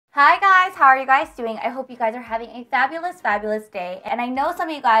Hi guys, how are you guys doing? I hope you guys are having a fabulous day. And I know some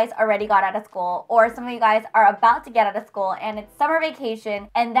of you guys already got out of school, or some of you guys are about to get out of school, and it's summer vacation,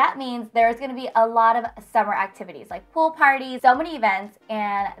 and that means there's going to be a lot of summer activities like pool parties, so many events,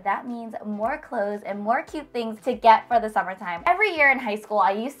 and that means more clothes and more cute things to get for the summertime. Every year in high school,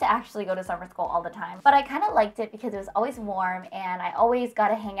 I used to actually go to summer school all the time, but I kind of liked it because it was always warm and I always got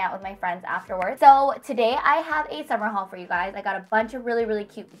to hang out with my friends afterwards. So today I have a summer haul for you guys. I got a bunch of really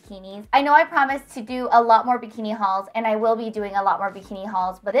cute bikinis. I know I promised to do a lot more bikini hauls, and I will be doing a lot more bikini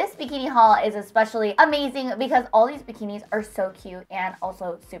hauls, but this bikini haul is especially amazing because all these bikinis are so cute and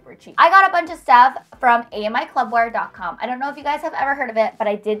also super cheap. I got a bunch of stuff from amiclubwear.com. I don't know if you guys have ever heard of it, but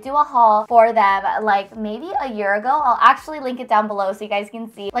I did do a haul for them like maybe a year ago. I'll actually link it down below so you guys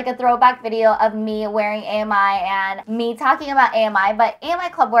can see like a throwback video of me wearing AMI and me talking about AMI. But AMI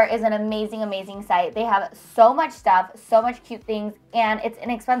Clubwear is an amazing site. They have so much stuff, so much cute things, and it's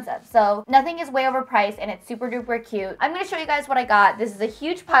inexpensive. So nothing is way overpriced and it's super duper cute. I'm going to show you guys what I got. This is a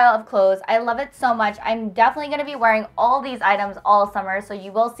huge pile of clothes. I love it so much. I'm definitely going to be wearing all these items all summer, so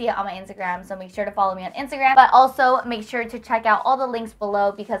you will see it on my Instagram. So make sure to follow me on Instagram, but also make sure to check out all the links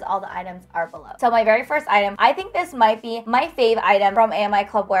below because all the items are below. So my very first item, I think this might be my fave item from AMI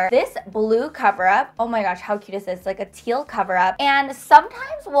Clubwear. This blue cover up. Oh my gosh, how cute is this? It's like a teal cover up. And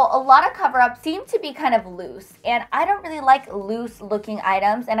sometimes, well, a lot of cover ups seem to be kind of loose, and I don't really like loose looking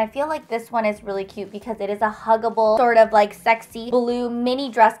items, and I feel like this one is really cute because it is a huggable sort of like sexy blue mini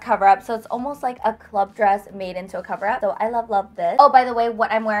dress cover up. So it's almost like a club dress made into a cover up. So I love this. Oh, by the way,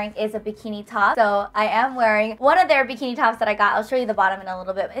 what I'm wearing is a bikini top. So I am wearing one of their bikini tops that I got. I'll show you the bottom in a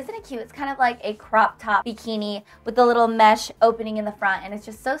little bit. Isn't it cute? It's kind of like a crop top bikini with the little mesh opening in the front, and it's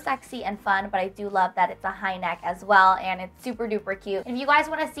just so sexy and fun. But I do love that it's a high neck as well, and it's super duper cute. If you guys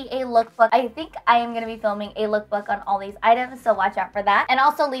want to see a lookbook, I think I am going to be filming a lookbook on all these items, so watch out for that. And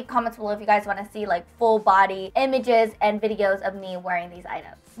also leave comments below if you guys want to see like full body images and videos of me wearing these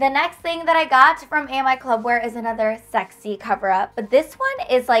items. The next thing that I got from AMI Clubwear is another sexy cover up, but this one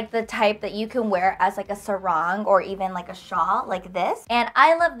is like the type that you can wear as like a sarong or even like a shawl like this. And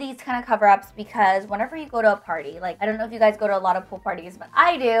I love these kind of cover ups because whenever you go to a party, like I don't know if you guys go to a lot of pool parties, but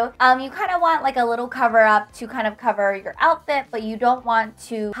I do, you kind of want like a little cover up to kind of cover your outfit, but you don't want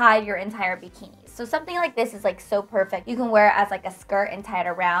to hide your entire bikini. So something like this is like so perfect. You can wear it as like a skirt and tie it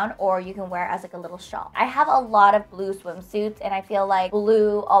around, or you can wear it as like a little shawl. I have a lot of blue swimsuits, and I feel like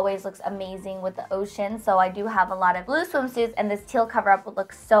blue always looks amazing with the ocean. So I do have a lot of blue swimsuits, and this teal cover up would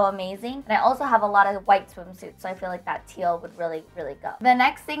look so amazing. And I also have a lot of white swimsuits, so I feel like that teal would really go. The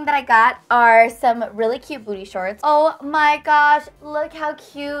next thing that I got are some really cute booty shorts. Oh my gosh, look how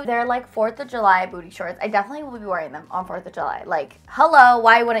cute. They're like 4th of July booty shorts. I definitely will be wearing them on 4th of July. Like, hello,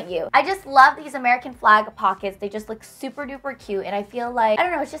 why wouldn't you? I just love these American flag pockets. They just look super duper cute, and I feel like, I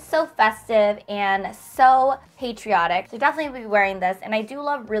don't know, it's just so festive and so patriotic. So definitely will be wearing this, and I do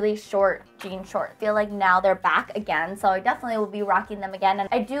love really short jean shorts. I feel like now they're back again, so I definitely will be rocking them again. And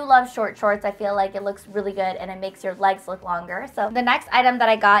I do love short shorts. I feel like it looks really good and it makes your legs look longer. So the next item that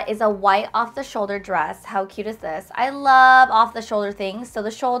I got is a white off-the-shoulder dress. How cute is this? I love off-the-shoulder things. So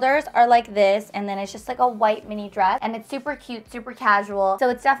the shoulders are like this, and then it's just like a white mini dress, and it's super cute, super casual. So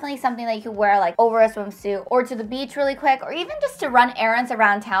it's definitely something that you could wear like over a swimsuit or to the beach really quick, or even just to run errands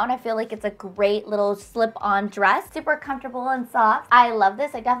around town. I feel like it's a great little slip-on dress, super comfortable and soft. I love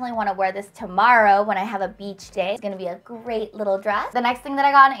this. I definitely want to wear this tomorrow when I have a beach day. It's gonna be a great little dress. The next thing that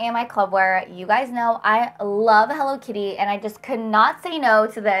I got on AMI Clubwear, you guys know I love Hello Kitty, and I just could not say no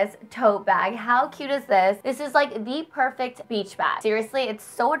to this tote bag. How cute is this? This is like the perfect beach bag. Seriously, it's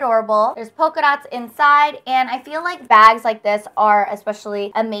so adorable. There's polka dots inside, and I feel like bags like this are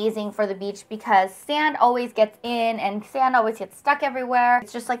especially amazing for the beach because sand always gets in and sand always gets stuck everywhere.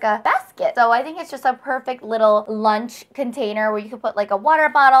 It's just like a basket. So I think it's just a perfect little lunch container where you could put like a water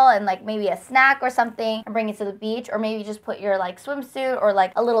bottle and like maybe a snack or something and bring it to the beach, or maybe just put your like swimsuit or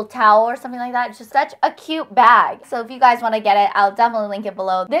like a little towel or something like that. It's just such a cute bag. So if you guys want to get it, I'll definitely link it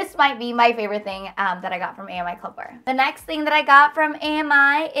below. This might be my favorite thing that I got from AMI Clubwear. The next thing that I got from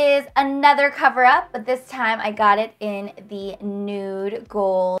AMI is another cover up, but this time I got it in the nude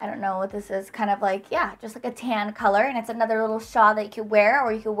gold. I don't know what this is, kind of like, yeah, just like a tan color, and it's another little shawl that you could wear,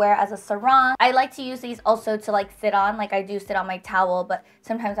 or you could wear as a sarong. I like to use these also to like sit on, like I do sit on my towel, but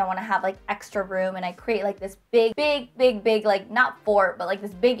sometimes I want to have like extra room, and I create like this big, like not fort, but like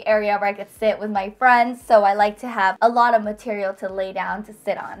this big area where I could sit with my friends. So I like to have a lot of material to lay down to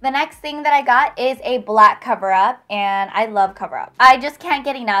sit on. The next thing that I got is a black cover up, and I love cover up. I just can't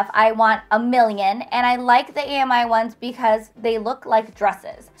get enough. I want a million, and I like the AMI ones because they look like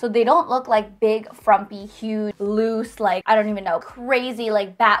dresses. So they don't look like big, frumpy, huge, loose, like, I don't even know, crazy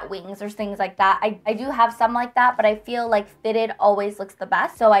like bat wings or things like that. I do have some like that, but I feel like fitted always looks the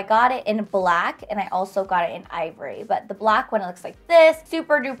best. So I got it in black, and I also got it in ivory. But the black one, it looks like this,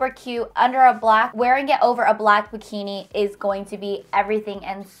 super duper cute under a black. Wearing it over a black bikini is going to be everything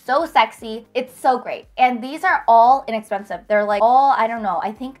and so sexy. It's so great. And these are all inexpensive. They're like all, I don't know,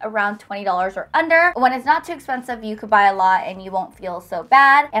 I think around $20 or under. When it's not too expensive, you could buy a lot and you won't feel so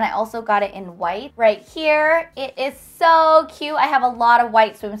bad. And I also got it in white right here. It is so cute. I have a lot of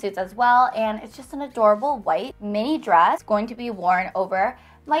white swimsuits as well, and it's just an adorable white mini dress going to be worn over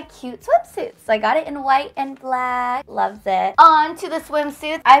my cute swimsuits. So I got it in white and black. Loves it. On to the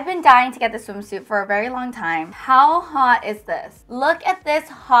swimsuits. I've been dying to get this swimsuit for a very long time. How hot is this? Look at this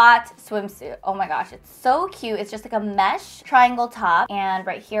hot swimsuit. Oh my gosh, it's so cute. It's just like a mesh triangle top, and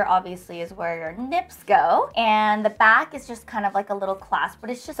right here obviously is where your nips go, and the back is just kind of like a little clasp,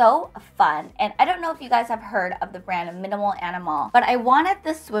 but it's just so fun. And I don't know if you guys have heard of the brand Minimal Animal, but I wanted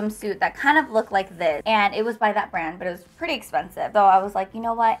this swimsuit that kind of looked like this, and it was by that brand, but it was pretty expensive. So I was like, you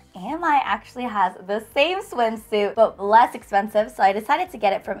know what? AMI actually has the same swimsuit, but less expensive, so I decided to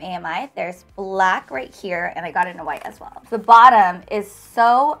get it from AMI. There's black right here, and I got it in white as well. The bottom is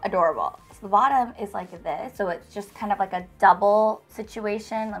so adorable. So the bottom is like this, so it's just kind of like a double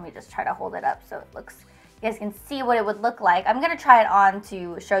situation. Let me just try to hold it up so it looks, you guys can see what it would look like. I'm gonna try it on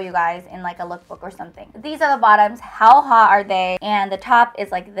to show you guys in like a lookbook or something. These are the bottoms. How hot are they? And the top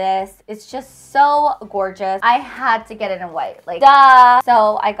is like this. It's just so gorgeous. I had to get it in white, like duh.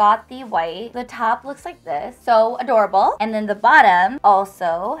 So I got the white. The top looks like this, so adorable. And then the bottom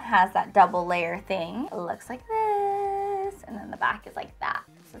also has that double layer thing. It looks like this, and then the back is like that.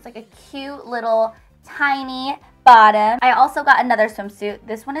 So it's like a cute little tiny bottom. I also got another swimsuit.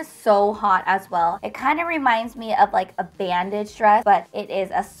 This one is so hot as well. It kind of reminds me of like a bandage dress, but it is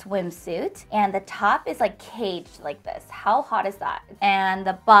a swimsuit, and the top is like caged like this. How hot is that? And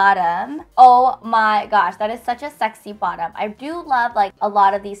the bottom, oh my gosh, that is such a sexy bottom. I do love like a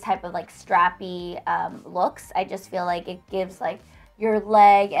lot of these type of like strappy looks. I just feel like it gives like your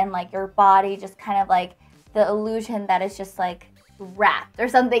leg and like your body just kind of like the illusion that it's just like wrapped or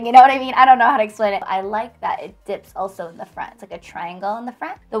something, you know what I mean? I don't know how to explain it. I like that it dips also in the front. It's like a triangle in the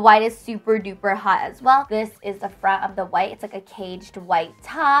front. The white is super duper hot as well. This is the front of the white. It's like a caged white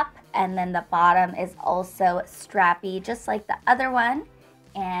top, and then the bottom is also strappy just like the other one,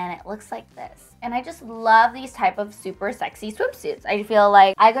 and it looks like this. And I just love these type of super sexy swimsuits. I feel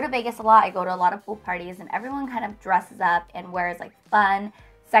like I go to Vegas a lot. I go to a lot of pool parties, and everyone kind of dresses up and wears like fun,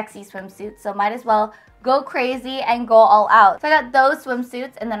 sexy swimsuits. So might as well go crazy and go all out. So I got those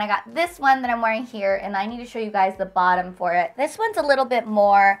swimsuits, and then I got this one that I'm wearing here, and I need to show you guys the bottom for it. This one's a little bit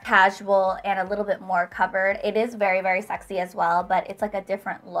more casual and a little bit more covered. It is very, very sexy as well, but it's like a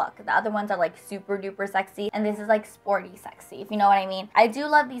different look. The other ones are like super duper sexy, and this is like sporty sexy, if you know what I mean. I do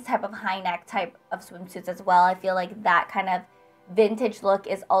love these type of high neck type of swimsuits as well. I feel like that kind of vintage look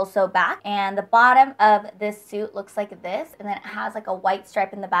is also back, and the bottom of this suit looks like this, and then it has like a white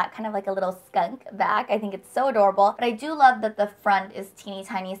stripe in the back, kind of like a little skunk back. I think it's so adorable, but I do love that the front is teeny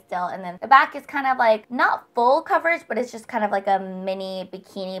tiny still, and then the back is kind of like not full coverage, but it's just kind of like a mini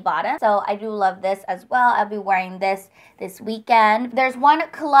bikini bottom. So I do love this as well. I'll be wearing this weekend. There's one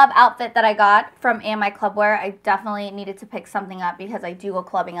club outfit that I got from AMI Clubwear. I definitely needed to pick something up because I do go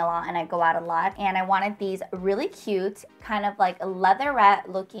clubbing a lot and I go out a lot, and I wanted these really cute kind of like a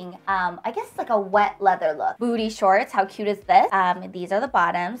leatherette looking, I guess like a wet leather look booty shorts. How cute is this? These are the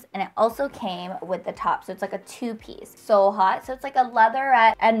bottoms, and it also came with the top, so it's like a two-piece. So hot. So it's like a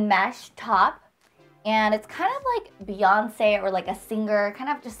leatherette and mesh top, and it's kind of like Beyonce or like a singer, kind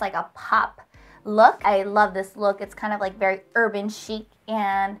of just like a pop look. I love this look. It's kind of like very urban chic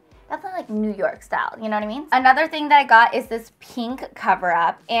and definitely like New York style, you know what I mean? Another thing that I got is this pink cover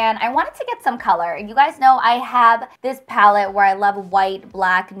up, and I wanted to get some color. You guys know I have this palette where I love white,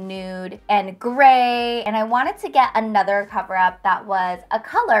 black, nude, and gray, and I wanted to get another cover up that was a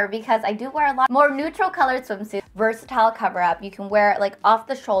color because I do wear a lot more neutral colored swimsuits. Versatile cover up. You can wear it like off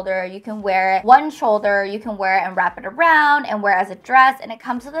the shoulder, you can wear it one shoulder, you can wear it and wrap it around and wear it as a dress, and it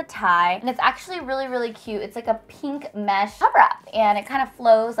comes with a tie, and it's actually really, really cute. It's like a pink mesh cover up, and it kind of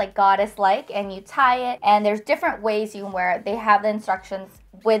flows like goddess-like, and you tie it, and there's different ways you can wear it. They have the instructions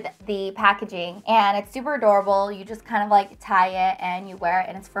with the packaging, and it's super adorable. You just kind of like tie it and you wear it,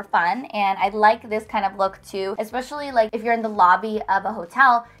 and it's for fun. And I like this kind of look too, especially like if you're in the lobby of a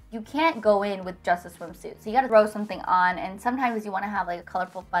hotel. You can't go in with just a swimsuit, so you gotta throw something on, and sometimes you want to have like a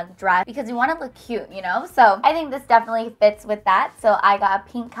colorful fun dress because you want to look cute, you know? So I think this definitely fits with that. So I got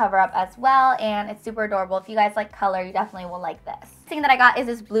a pink cover up as well, and it's super adorable. If you guys like color, you definitely will like this. Thing that I got is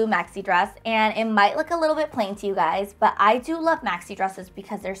this blue maxi dress, and it might look a little bit plain to you guys, but I do love maxi dresses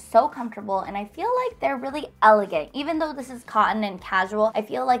because they're so comfortable, and I feel like they're really elegant. Even though this is cotton and casual, I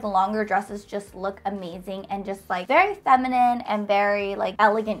feel like longer dresses just look amazing and just like very feminine and very like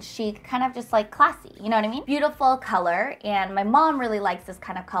elegant, chic, kind of just like classy, you know what I mean? Beautiful color, and my mom really likes this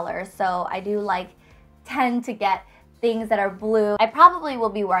kind of color, so I do like tend to get things that are blue. I probably will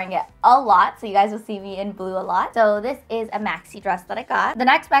be wearing it a lot, so you guys will see me in blue a lot. So this is a maxi dress that I got. The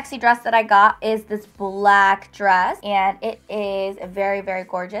next maxi dress that I got is this black dress, and it is very, very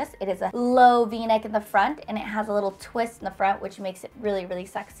gorgeous. It is a low v-neck in the front, and it has a little twist in the front, which makes it really, really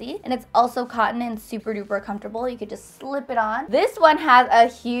sexy. And it's also cotton and super duper comfortable. You could just slip it on. This one has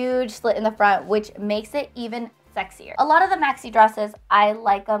a huge slit in the front, which makes it even sexier. A lot of the maxi dresses, I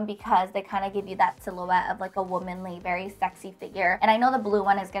like them because they kind of give you that silhouette of like a womanly, very sexy figure. And I know the blue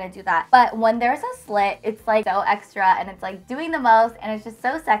one is going to do that. But when there's a slit, it's like so extra, and it's like doing the most, and it's just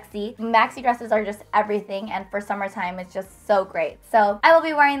so sexy. Maxi dresses are just everything, and for summertime, it's just so great. So I will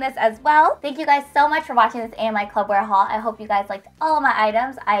be wearing this as well. Thank you guys so much for watching this AMI Clubwear haul. I hope you guys liked all of my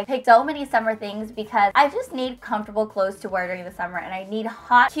items. I picked so many summer things because I just need comfortable clothes to wear during the summer, and I need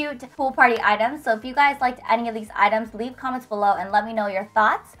hot, cute pool party items. So if you guys liked any of these items, leave comments below and let me know your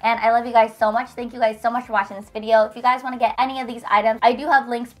thoughts. And I love you guys so much. Thank you guys so much for watching this video. If you guys want to get any of these items, I do have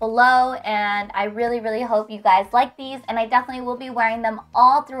links below, and I really, really hope you guys like these, and I definitely will be wearing them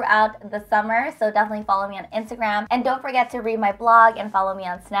all throughout the summer. So definitely follow me on Instagram, and don't forget to read my blog and follow me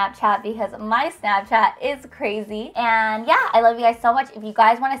on Snapchat because my Snapchat is crazy. And yeah, I love you guys so much. If you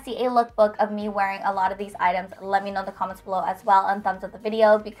guys want to see a lookbook of me wearing a lot of these items, let me know in the comments below as well, and thumbs up the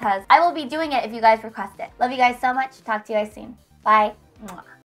video because I will be doing it if you guys request it. Love you guys so much. Talk to you guys soon. Bye. Mwah.